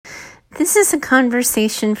This is a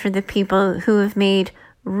conversation for the people who have made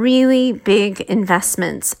really big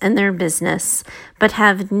investments in their business, but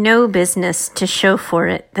have no business to show for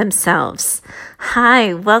it themselves.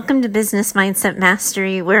 Hi, welcome to Business Mindset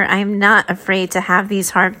Mastery, where I'm not afraid to have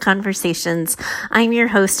these hard conversations. I'm your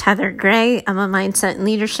host, Heather Gray. I'm a mindset and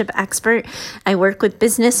leadership expert. I work with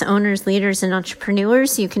business owners, leaders, and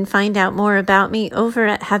entrepreneurs. You can find out more about me over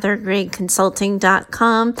at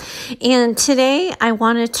heathergrayconsulting.com. And today I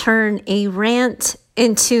want to turn a rant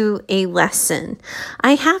into a lesson.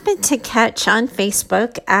 I happened to catch on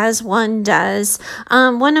Facebook, as one does,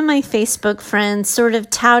 one of my Facebook friends sort of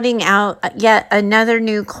touting out yet another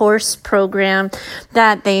new course program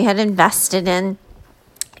that they had invested in.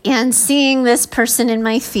 And seeing this person in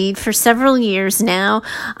my feed for several years now,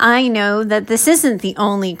 I know that this isn't the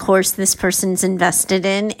only course this person's invested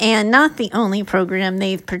in and not the only program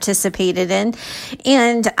they've participated in.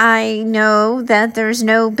 And I know that there's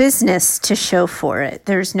no business to show for it.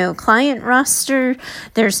 There's no client roster.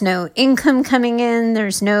 There's no income coming in.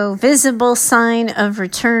 There's no visible sign of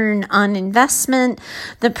return on investment.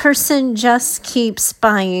 The person just keeps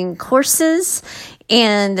buying courses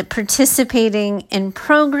and participating in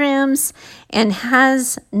programs and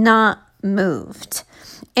has not moved.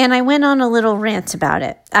 And I went on a little rant about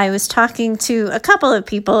it. I was talking to a couple of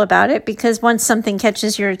people about it because once something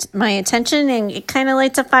catches my attention, and it kind of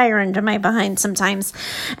lights a fire under my behind sometimes.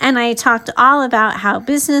 And I talked all about how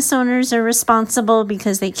business owners are responsible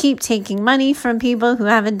because they keep taking money from people who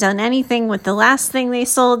haven't done anything with the last thing they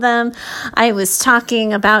sold them. I was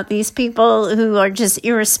talking about these people who are just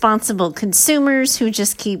irresponsible consumers who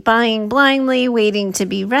just keep buying blindly, waiting to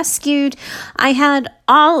be rescued. I had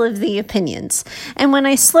all of the opinions. And when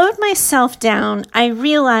I slowed myself down, I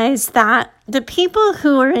realized that the people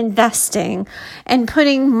who are investing and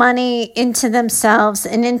putting money into themselves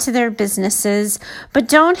and into their businesses, but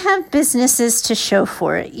don't have businesses to show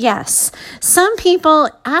for it. Yes, some people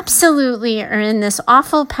absolutely are in this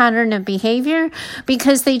awful pattern of behavior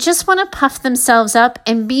because they just want to puff themselves up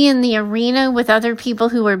and be in the arena with other people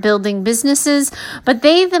who are building businesses, but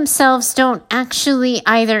they themselves don't actually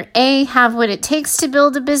either A, have what it takes to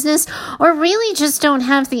build a business, or really just don't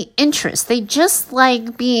have the interest. They just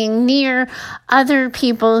like being near other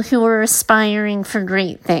people who are aspiring for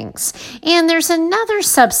great things. And there's another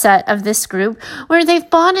subset of this group where they've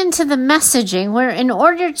bought into the messaging where in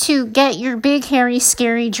order to get your big, hairy,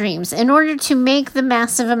 scary dreams, in order to make the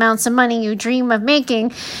massive amounts of money you dream of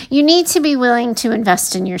making, you need to be willing to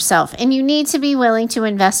invest in yourself and you need to be willing to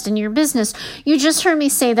invest in your business. You just heard me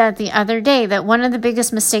say that the other day, that one of the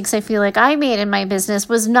biggest mistakes I feel like I made in my business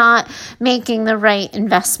was not making the right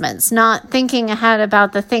investments, not thinking ahead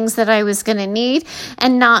about the things that I was going to need,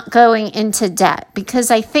 and not going into debt,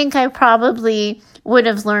 because I think I probably would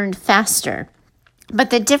have learned faster. But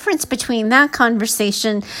the difference between that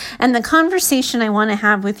conversation and the conversation I want to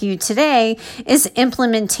have with you today is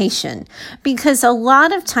implementation. Because a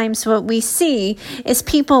lot of times what we see is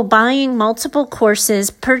people buying multiple courses,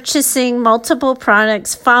 purchasing multiple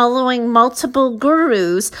products, following multiple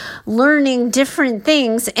gurus, learning different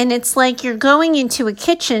things. And it's like you're going into a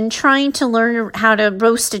kitchen trying to learn how to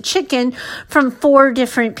roast a chicken from 4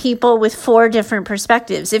 different people with 4 different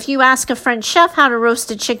perspectives. If you ask a French chef how to roast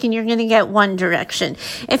a chicken, you're going to get one direction.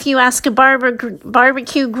 If you ask a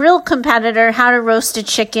barbecue grill competitor how to roast a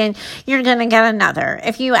chicken, you're going to get another.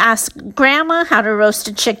 If you ask grandma how to roast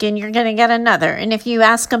a chicken, you're going to get another. And if you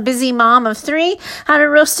ask a busy mom of 3 how to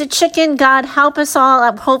roast a chicken, God help us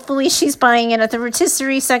all, hopefully she's buying it at the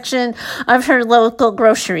rotisserie section of her local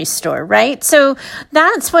grocery store, right? So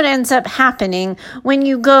that's what ends up happening when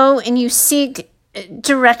you go and you seek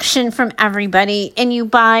direction from everybody and you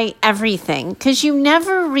buy everything, because you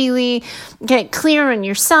never really get clear on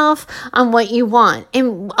yourself on what you want.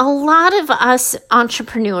 And a lot of us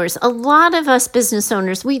entrepreneurs, a lot of us business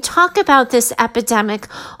owners, we talk about this epidemic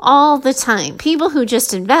all the time. People who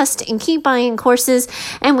just invest and keep buying courses,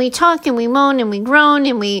 and we talk and we moan and we groan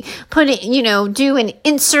and we put it, do an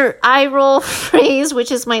insert eye roll phrase,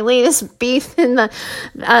 which is my latest beef in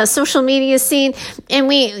the social media scene. And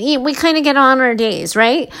we kind of get on our days,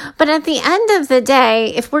 right? But at the end of the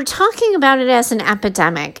day, if we're talking about it as an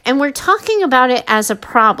epidemic and we're talking about it as a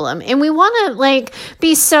problem, and we want to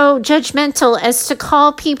be so judgmental as to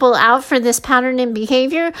call people out for this pattern in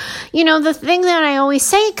behavior, the thing that I always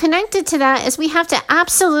say connected to that is we have to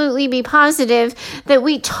absolutely be positive that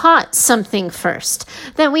we taught something first,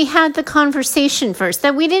 that we had the conversation first,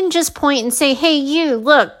 that we didn't just point and say, hey, you,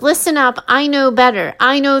 look, listen up, I know better,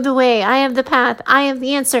 I know the way, I have the path, I have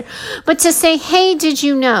the answer, but to say, hey, did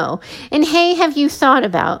you know? And hey, have you thought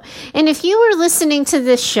about? And if you were listening to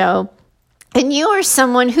this show and you are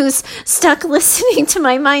someone who's stuck listening to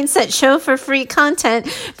my Mindset Show for free content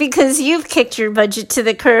because you've kicked your budget to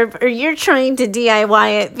the curb, or you're trying to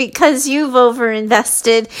DIY it because you've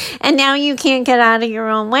overinvested and now you can't get out of your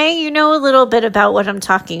own way, you know a little bit about what I'm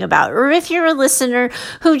talking about. Or if you're a listener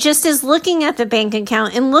who just is looking at the bank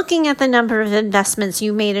account and looking at the number of investments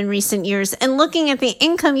you made in recent years and looking at the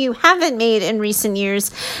income you haven't made in recent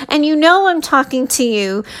years, and you know I'm talking to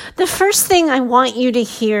you, the first thing I want you to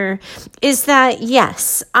hear is that,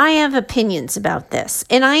 yes, I have opinions about this,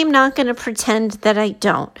 and I am not going to pretend that I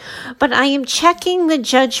don't, but I am checking the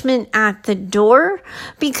judgment at the door,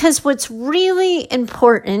 because what's really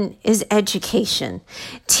important is education.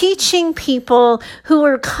 Teaching people who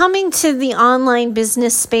are coming to the online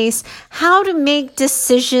business space how to make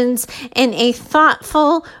decisions in a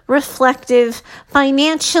thoughtful, reflective,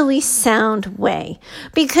 financially sound way.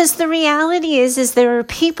 Because the reality is there are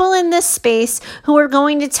people in this space who are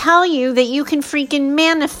going to tell you that you can freaking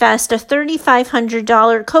manifest a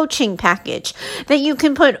 $3,500 coaching package, that you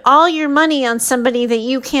can put all your money on somebody that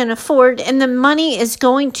you can't afford, and the money is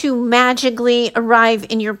going to magically arrive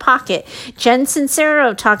in your pocket. Jen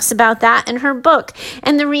Sincero talks about that in her book.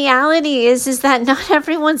 And the reality is that not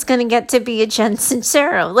everyone's going to get to be a Jen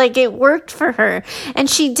Sincero. Like, it worked for her, and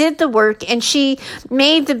she did the work, and she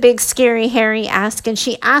made the big, scary, hairy ask, and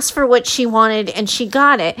she asked for what she wanted, and she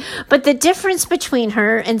got it. But the difference between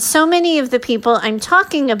her and so many of the people I'm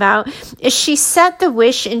talking about is she set the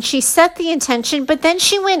wish and she set the intention, but then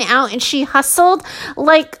she went out and she hustled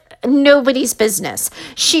like nobody's business.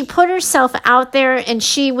 She put herself out there and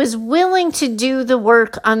she was willing to do the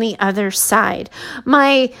work on the other side.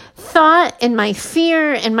 My thought and my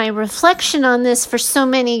fear and my reflection on this for so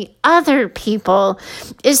many other people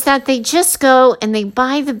is that they just go and they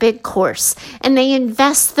buy the big course and they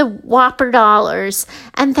invest the whopper dollars,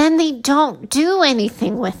 and then they don't do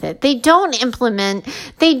anything with it. They don't implement.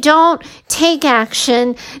 They don't take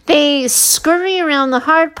action. They scurry around the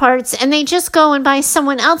hard parts, and they just go and buy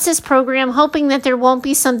someone else's program, hoping that there won't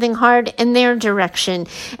be something hard in their direction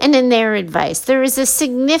and in their advice. There is a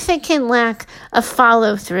significant lack of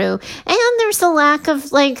follow through, and there's a lack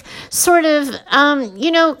of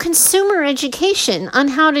consumer education on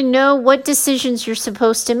how to know what decisions you're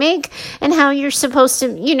supposed to make and how you're supposed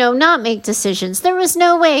to, not make decisions. There was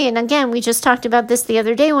no way. And again, we just talked about this the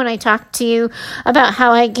other day when I talked to you about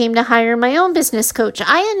how I came to hire my own business coach.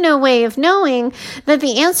 I had no way of knowing that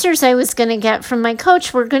the answers I was going to get from my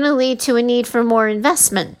coach were going to lead to a need for more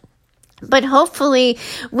investment. But hopefully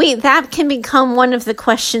that can become one of the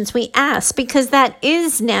questions we ask, because that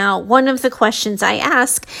is now one of the questions I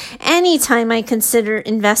ask anytime I consider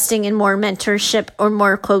investing in more mentorship or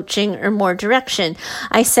more coaching or more direction.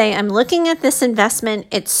 I say, I'm looking at this investment.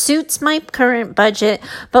 It suits my current budget,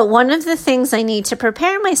 but one of the things I need to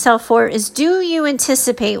prepare myself for is, do you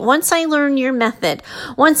anticipate, once I learn your method,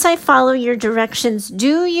 once I follow your directions,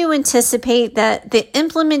 do you anticipate that the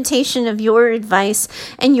implementation of your advice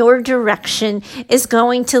and your direction is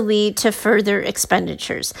going to lead to further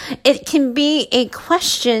expenditures? It can be a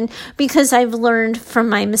question because I've learned from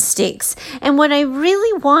my mistakes. And what I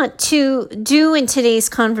really want to do in today's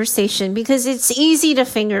conversation, because it's easy to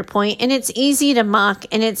finger point and it's easy to mock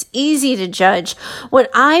and it's easy to judge, what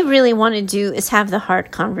I really want to do is have the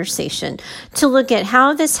hard conversation to look at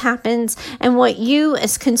how this happens and what you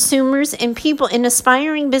as consumers and people and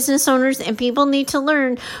aspiring business owners and people need to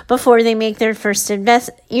learn before they make their first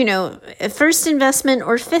investment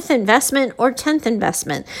or fifth investment or 10th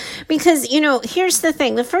investment. Because, here's the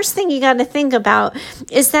thing. The first thing you got to think about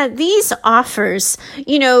is that these offers,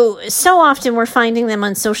 so often we're finding them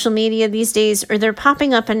on social media these days, or they're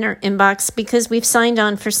popping up in our inbox because we've signed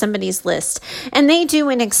on for somebody's list. And they do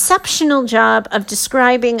an exceptional job of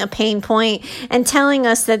describing a pain point and telling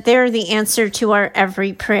us that they're the answer to our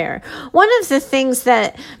every prayer. One of the things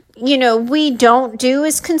that we don't do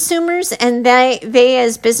as consumers, and they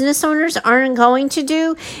as business owners aren't going to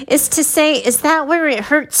do, is to say, is that where it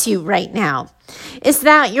hurts you right now? Is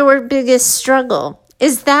that your biggest struggle?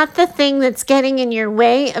 Is that the thing that's getting in your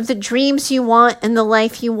way of the dreams you want and the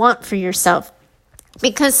life you want for yourself?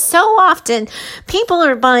 Because so often people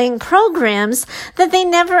are buying programs that they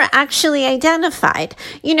never actually identified.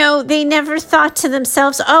 They never thought to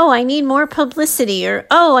themselves, oh, I need more publicity, or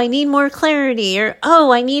oh, I need more clarity, or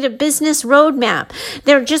oh, I need a business roadmap.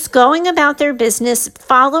 They're just going about their business,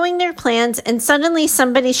 following their plans, and suddenly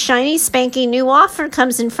somebody's shiny, spanky new offer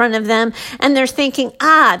comes in front of them, and they're thinking,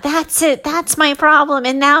 that's it, that's my problem,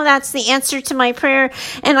 and now that's the answer to my prayer,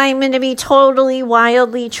 and I'm going to be totally,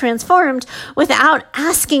 wildly transformed, without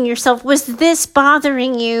asking yourself, was this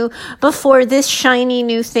bothering you before this shiny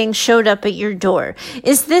new thing showed up at your door?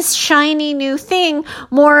 Is this shiny new thing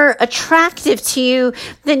more attractive to you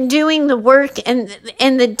than doing the work and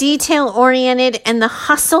the detail-oriented and the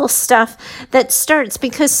hustle stuff that starts?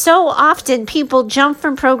 Because so often people jump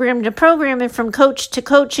from program to program and from coach to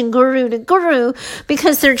coach and guru to guru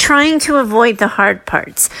because they're trying to avoid the hard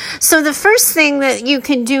parts. So the first thing that you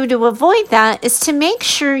can do to avoid that is to make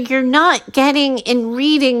sure you're not getting and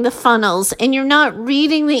reading the funnels, and you're not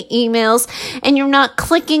reading the emails, and you're not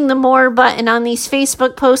clicking the more button on these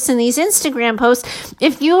Facebook posts and these Instagram posts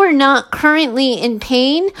if you are not currently in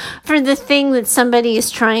pain for the thing that somebody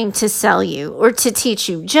is trying to sell you or to teach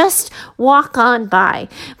you. Just walk on by,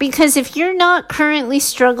 because if you're not currently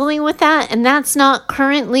struggling with that and that's not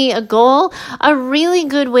currently a goal, a really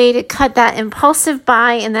good way to cut that impulsive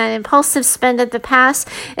buy and that impulsive spend at the pass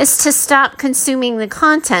is to stop consuming the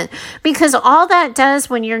content, because all that does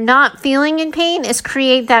when you're not feeling in pain is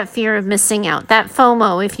create that fear of missing out, that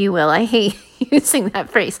FOMO, if you will. I hate using that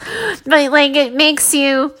phrase, but like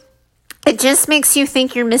it just makes you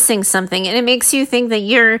think you're missing something, and it makes you think that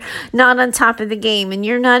you're not on top of the game and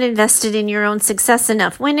you're not invested in your own success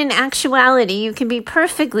enough, when in actuality, you can be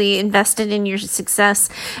perfectly invested in your success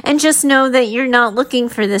and just know that you're not looking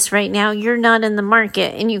for this right now. You're not in the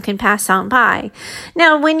market and you can pass on by.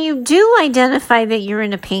 Now, when you do identify that you're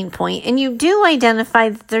in a pain point and you do identify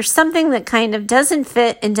that there's something that kind of doesn't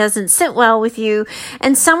fit and doesn't sit well with you,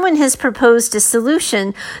 and someone has proposed a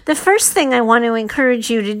solution, the first thing I want to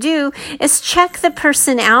encourage you to do is check the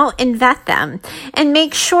person out and vet them and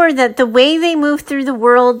make sure that the way they move through the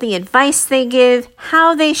world, the advice they give,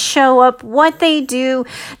 how they show up, what they do,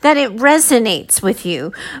 that it resonates with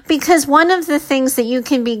you. Because one of the things that you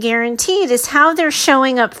can be guaranteed is how they're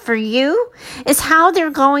showing up for you is how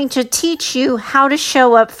they're going to teach you how to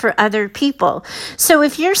show up for other people. So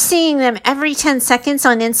if you're seeing them every 10 seconds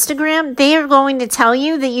on Instagram, they are going to tell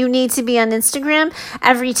you that you need to be on Instagram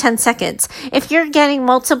every 10 seconds. If you're getting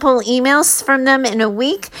multiple emails from them in a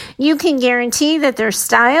week, you can guarantee that their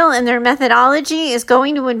style and their methodology is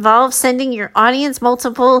going to involve sending your audience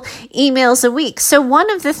multiple emails a week. So one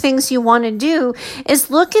of the things you want to do is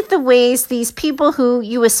look at the ways these people who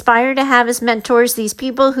you aspire to have as mentors, these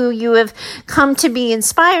people who you have come to be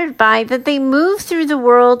inspired by, that they move through the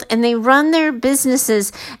world and they run their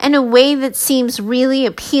businesses in a way that seems really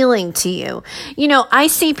appealing to you. You know, I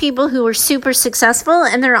see people who are super successful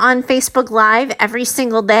and they're on Facebook Live every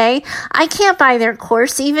single day. I can't buy their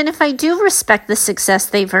course, even if I do respect the success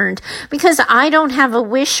they've earned, because I don't have a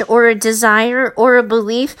wish or a desire or a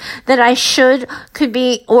belief that I could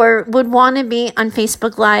be, or would want to be on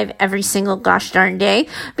Facebook Live every single gosh darn day,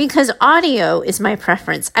 because audio is my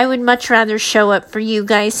preference. I would much rather show up for you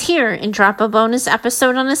guys here and drop a bonus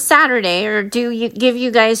episode on a Saturday, or give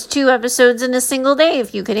you guys 2 episodes in a single day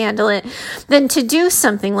if you could handle it, than to do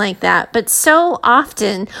something like that. But so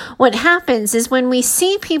often what happens is when we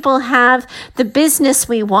see people have the business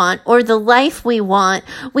we want or the life we want,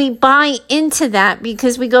 we buy into that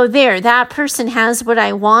because we go, that person has what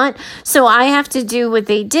I want, so I have to do what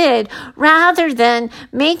they did, rather than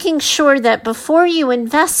making sure that before you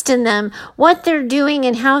invest in them, what they're doing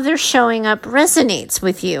and how they're showing up resonates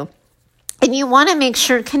with you. And you want to make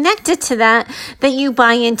sure, connected to that you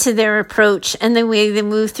buy into their approach and the way they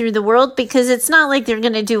move through the world, because it's not like they're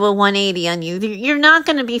going to do a 180 on you. You're not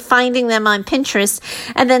going to be finding them on Pinterest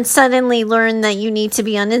and then suddenly learn that you need to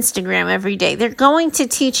be on Instagram every day. They're going to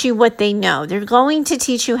teach you what they know. They're going to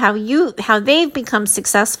teach you how they've become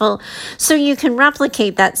successful so you can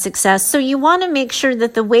replicate that success. So you want to make sure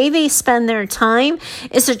that the way they spend their time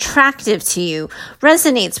is attractive to you,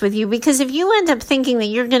 resonates with you, because if you end up thinking that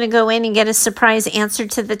you're going to go in and get a surprise answer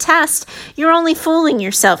to the test, you're only fooling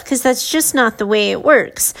yourself, because that's just not the way it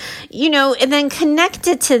works. You know, and then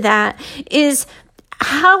connected to that is,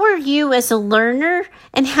 how are you as a learner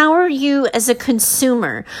and how are you as a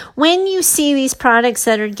consumer? When you see these products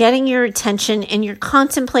that are getting your attention and you're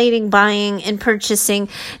contemplating buying and purchasing,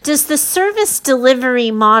 does the service delivery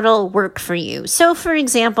model work for you? So, for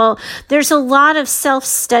example, there's a lot of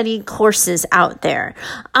self-study courses out there.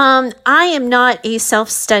 I am not a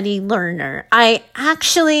self-study learner. I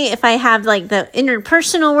actually, if I have like the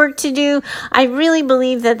interpersonal work to do, I really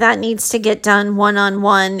believe that needs to get done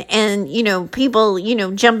one-on-one, and, people,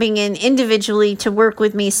 jumping in individually to work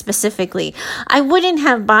with me specifically. I wouldn't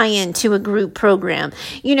have buy-in to a group program.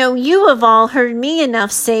 You have all heard me enough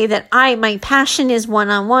say that my passion is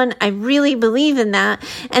one-on-one. I really believe in that.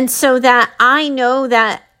 And so that I know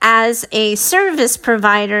that as a service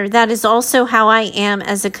provider, that is also how I am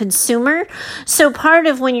as a consumer. So part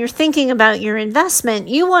of when you're thinking about your investment,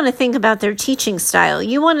 you want to think about their teaching style.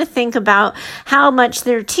 You want to think about how much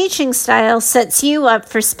their teaching style sets you up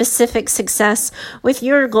for specific success with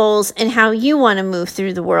your goals and how you want to move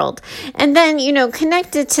through the world. And then,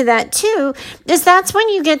 connected to that too, is that's when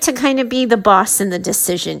you get to kind of be the boss in the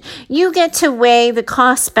decision. You get to weigh the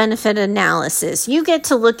cost benefit analysis. You get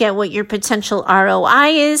to look at what your potential ROI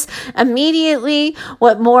is immediately,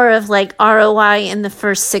 what more of like ROI in the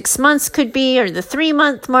first 6 months could be, or the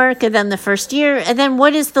 3-month mark, and then the first year, and then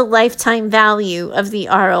what is the lifetime value of the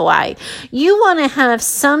ROI. You want to have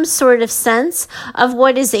some sort of sense of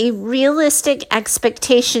what is a realistic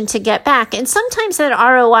expectation to get back. And sometimes that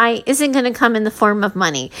ROI isn't going to come in the form of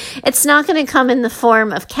money. It's not going to come in the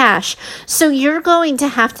form of cash. So you're going to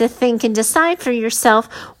have to think and decide for yourself,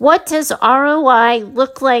 what does ROI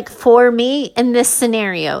look like for me in this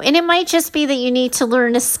scenario? And it might just be that you need to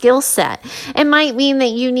learn a skill set. It might mean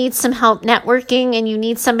that you need some help networking and you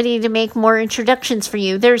need somebody to make more introductions for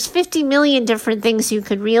you. There's 50 million different things you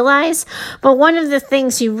could realize, but one of the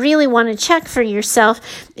things you really want to check for yourself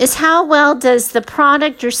is how well does the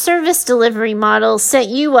product or service delivery model set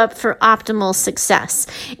you up for optimal success?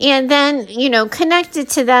 And then, connected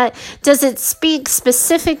to that, does it speak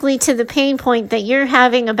specifically to the pain point that you're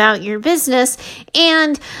having about your business?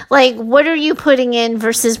 And what are you putting in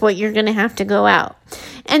versus what you're going to have to go out?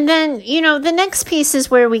 And then, the next piece is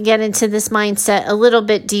where we get into this mindset a little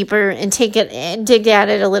bit deeper and dig at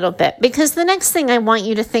it a little bit. Because the next thing I want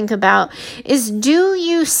you to think about is, do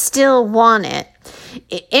you still want it?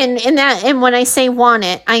 And when I say want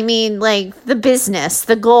it, I mean like the business,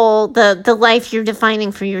 the goal, the life you're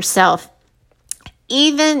defining for yourself,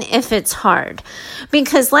 even if it's hard.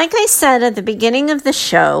 Because like I said at the beginning of the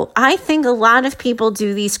show, I think a lot of people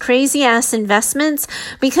do these crazy ass investments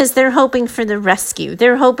because they're hoping for the rescue.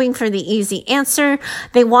 They're hoping for the easy answer.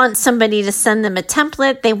 They want somebody to send them a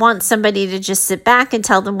template. They want somebody to just sit back and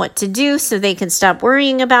tell them what to do so they can stop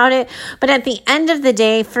worrying about it. But at the end of the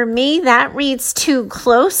day, for me, that reads too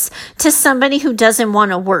close to somebody who doesn't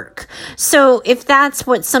want to work. So if that's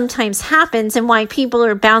what sometimes happens and why people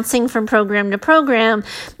are bouncing from program to program,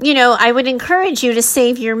 I would encourage you to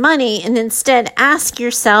save your money and instead ask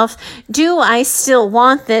yourself, do I still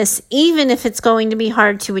want this, even if it's going to be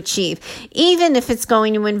hard to achieve, even if it's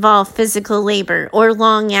going to involve physical labor or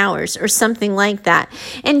long hours or something like that?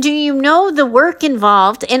 And do you know the work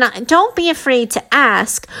involved? And don't be afraid to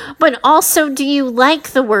ask, but also, do you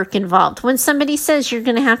like the work involved? When somebody says you're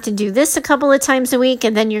going to have to do this a couple of times a week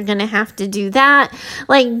and then you're going to have to do that,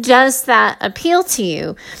 does that appeal to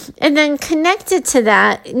you? And then connected to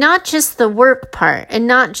that, not just the work part and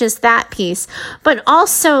not just that piece, but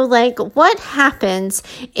also what happens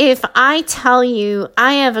if I tell you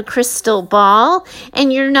I have a crystal ball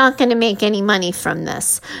and you're not going to make any money from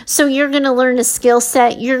this? So you're going to learn a skill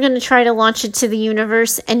set, you're going to try to launch it to the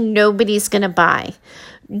universe, and nobody's going to buy.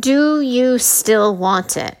 Do you still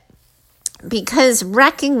want it? Because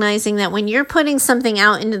recognizing that when you're putting something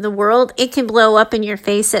out into the world, it can blow up in your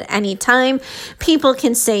face at any time. People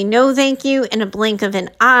can say no thank you in a blink of an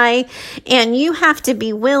eye, and you have to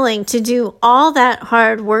be willing to do all that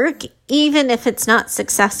hard work, even if it's not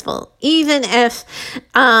successful, even if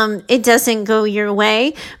it doesn't go your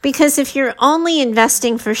way. Because if you're only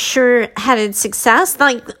investing for sure-headed success,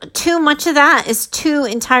 too much of that is too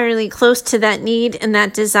entirely close to that need and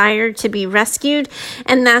that desire to be rescued,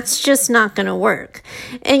 and that's just not going to work.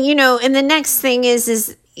 And and the next thing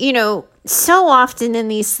is so often in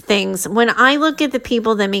these things, when I look at the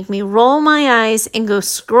people that make me roll my eyes and go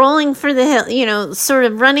scrolling for the hill, sort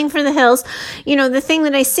of running for the hills, the thing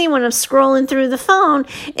that I see when I'm scrolling through the phone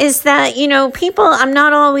is that, people, I'm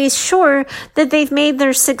not always sure that they've made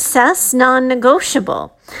their success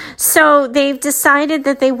non-negotiable. So they've decided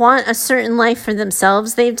that they want a certain life for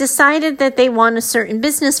themselves. They've decided that they want a certain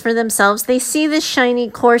business for themselves. They see this shiny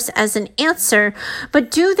course as an answer, but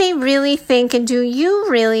do they really think, and do you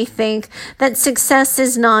really think, that success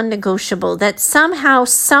is non-negotiable, that somehow,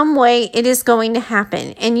 some way it is going to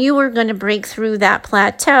happen and you are going to break through that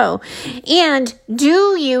plateau? And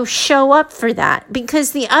do you show up for that?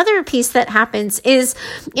 Because the other piece that happens is,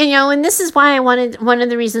 and this is why one of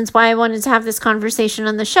the reasons why I wanted to have this conversation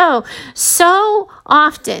on the show. So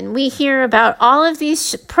often we hear about all of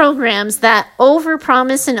these programs that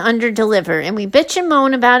overpromise and underdeliver, and we bitch and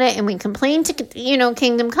moan about it and we complain to,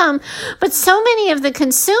 Kingdom Come. But so many of the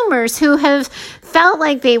consumers who have felt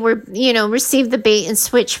like they were, received the bait and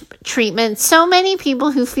switch treatment. So many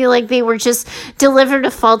people who feel like they were just delivered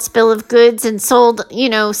a false bill of goods and sold,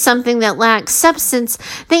 something that lacks substance,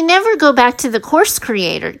 they never go back to the course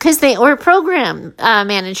creator or program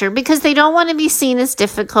manager, because they don't want to be seen as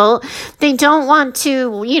difficult. They don't want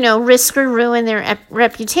to, risk or ruin their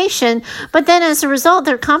reputation. But then as a result,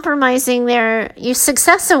 they're compromising their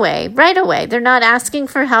success right away. They're not asking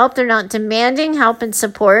for help. They're not demanding help and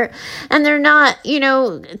support. And they're not,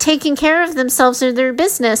 taking care of themselves or their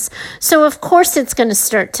business. So of course it's going to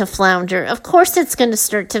start to flounder. Of course it's going to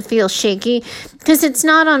start to feel shaky, because it's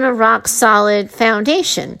not on a rock solid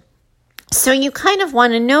foundation. So you kind of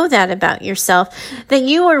want to know that about yourself, that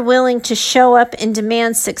you are willing to show up and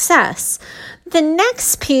demand success. The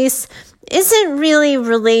next piece isn't really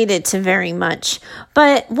related to very much,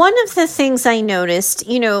 but one of the things I noticed,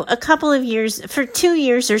 a couple of years, for 2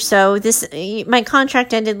 years or so, my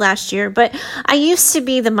contract ended last year, but I used to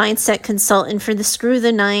be the mindset consultant for the Screw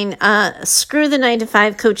the 9 to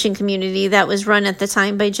 5 coaching community that was run at the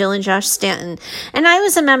time by Jill and Josh Stanton. And I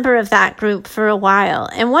was a member of that group for a while.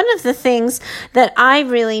 And one of the things that I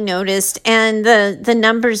really noticed, and the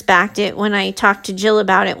numbers backed it when I talked to Jill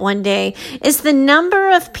about it one day, is the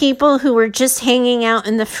number of people who were just hanging out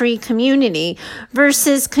in the free community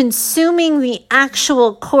versus consuming the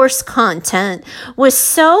actual course content was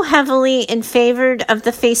so heavily in favor of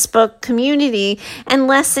the Facebook community and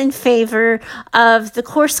less in favor of the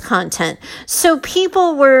course content. So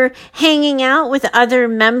people were hanging out with other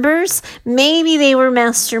members. Maybe they were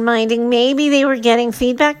masterminding, maybe they were getting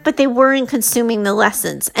feedback, but they weren't consuming the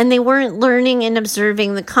lessons and they weren't learning and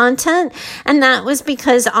observing the content. And that was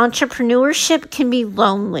because entrepreneurship can be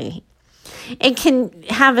lonely. It can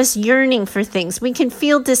have us yearning for things. We can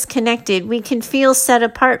feel disconnected. We can feel set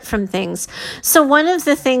apart from things. So one of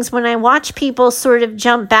the things when I watch people sort of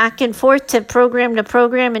jump back and forth to program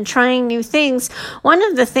and trying new things, one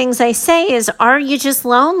of the things I say is, are you just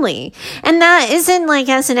lonely? And that isn't like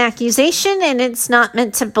as an accusation, and it's not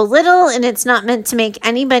meant to belittle, and it's not meant to make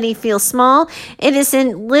anybody feel small. It is a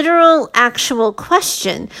literal, actual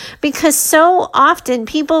question, because so often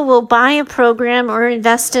people will buy a program or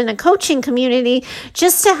invest in a coaching community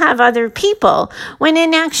just to have other people, when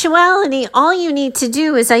in actuality, all you need to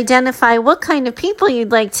do is identify what kind of people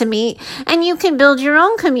you'd like to meet, and you can build your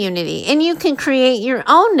own community and you can create your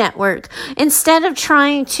own network instead of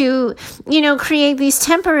trying to, create these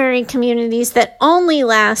temporary communities that only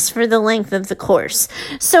last for the length of the course.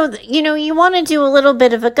 So, you want to do a little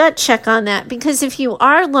bit of a gut check on that, because if you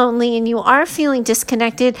are lonely and you are feeling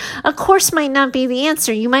disconnected, a course might not be the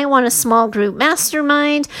answer. You might want a small group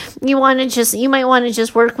mastermind. You might want to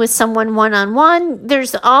just work with someone one-on-one.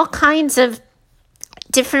 There's all kinds of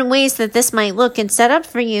different ways that this might look and set up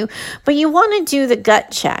for you, but you want to do the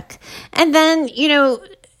gut check. And then,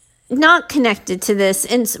 not connected to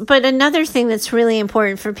this, but another thing that's really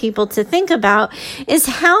important for people to think about is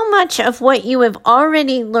how much of what you have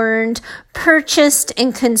already learned, purchased,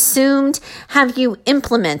 and consumed have you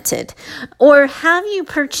implemented? Or have you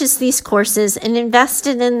purchased these courses and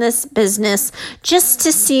invested in this business just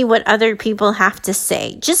to see what other people have to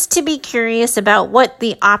say, just to be curious about what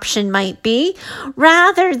the option might be,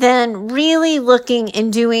 rather than really looking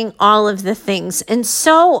and doing all of the things? And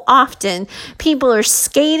so often people are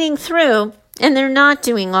skating through and they're not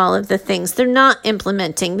doing all of the things. They're not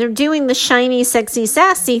implementing. They're doing the shiny, sexy,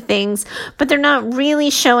 sassy things, but they're not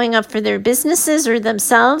really showing up for their businesses or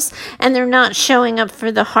themselves, and they're not showing up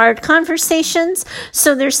for the hard conversations.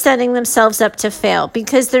 So they're setting themselves up to fail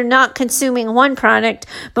because they're not consuming one product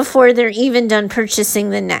before they're even done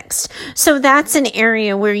purchasing the next. So that's an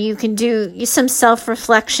area where you can do some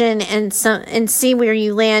self-reflection and see where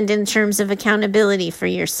you land in terms of accountability for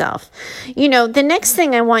yourself. The next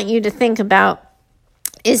thing I want you to think about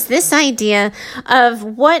is this idea of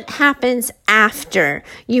what happens after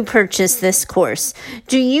you purchase this course.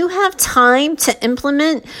 Do you have time to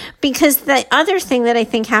implement? Because the other thing that I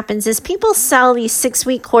think happens is people sell these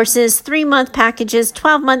 6-week courses, 3-month packages,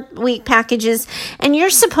 12-week packages, and you're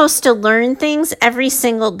supposed to learn things every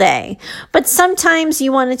single day. But sometimes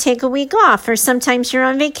you want to take a week off, or sometimes you're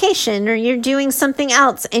on vacation, or you're doing something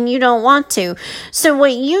else and you don't want to. So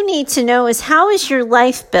what you need to know is, how is your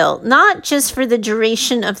life built? Not just for the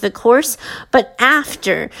duration of the course, but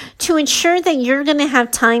after, to ensure that you're going to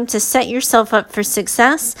have time to set yourself up for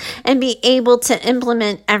success and be able to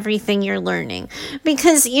implement everything you're learning.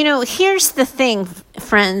 Because, here's the thing,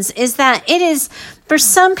 friends, is that it is For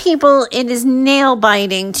some people, it is nail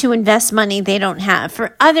biting to invest money they don't have.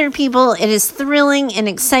 For other people, it is thrilling and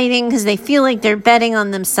exciting because they feel like they're betting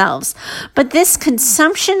on themselves. But this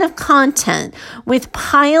consumption of content with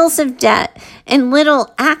piles of debt and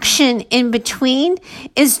little action in between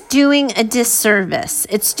is doing a disservice.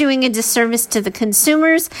 It's doing a disservice to the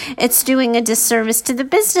consumers. It's doing a disservice to the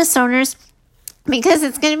business owners, because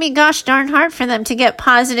it's going to be gosh darn hard for them to get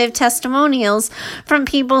positive testimonials from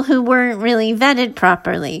people who weren't really vetted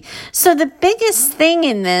properly. So the biggest thing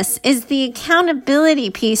in this is the accountability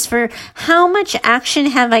piece for how much action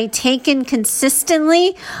have I taken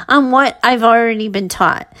consistently on what I've already been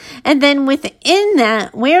taught. And then within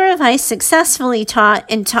that, where have I successfully taught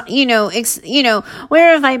and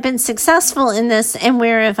where have I been successful in this and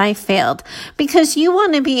where have I failed? Because you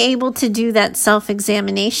want to be able to do that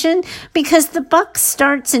self-examination, because the buck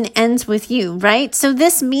starts and ends with you, right? So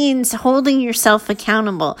this means holding yourself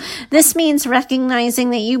accountable. This means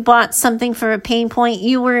recognizing that you bought something for a pain point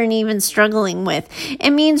you weren't even struggling with.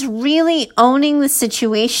 It means really owning the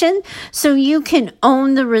situation so you can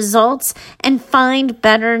own the results and find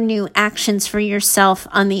better new actions for yourself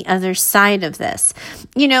on the other side of this.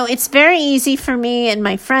 It's very easy for me and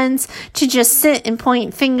my friends to just sit and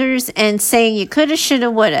point fingers and say you coulda, shoulda,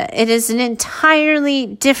 woulda. It is an entirely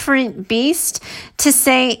different beast to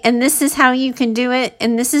say, and this is how you can do it,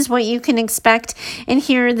 and this is what you can expect, and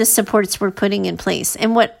here are the supports we're putting in place.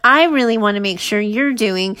 And what I really want to make sure you're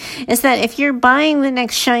doing is that if you're buying the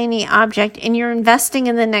next shiny object and you're investing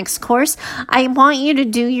in the next course, I want you to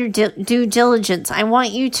do your due diligence. I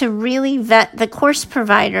want you to really vet the course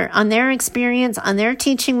provider on their experience, on their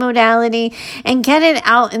teaching modality, and get it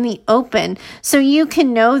out in the open so you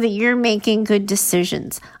can know that you're making good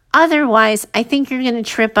decisions. Otherwise, I think you're going to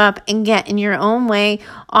trip up and get in your own way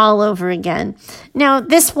all over again. Now,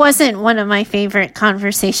 this wasn't one of my favorite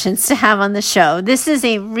conversations to have on the show. This is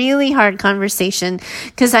a really hard conversation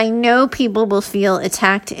because I know people will feel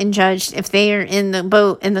attacked and judged if they are in the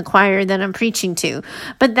boat in the choir that I'm preaching to.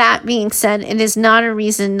 But that being said, it is not a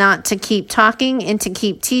reason not to keep talking and to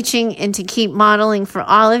keep teaching and to keep modeling for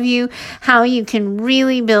all of you how you can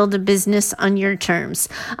really build a business on your terms.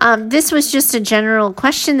 This was just a general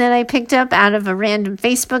question that I picked up out of a random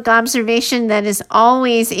Facebook observation. That is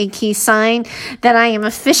always a key sign that I am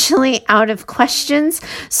officially out of questions.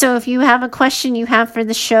 So if you have a question you have for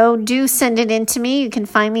the show, do send it in to me. You can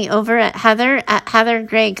find me over at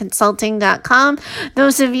heather@heathergrayconsulting.com.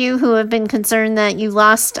 Those of you who have been concerned that you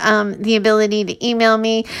lost the ability to email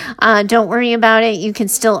me, don't worry about it. You can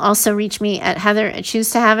still also reach me at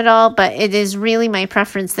heather@choosetohaveitall, but it is really my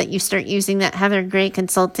preference that you start using that Heather Gray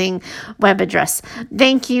Consulting web address.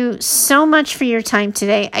 Thank you so much for your time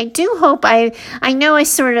today. I do hope I know I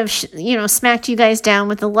sort of, smacked you guys down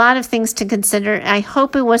with a lot of things to consider. I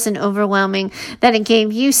hope it wasn't overwhelming, that it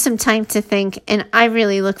gave you some time to think, and I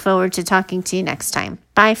really look forward to talking to you next time.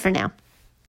 Bye for now.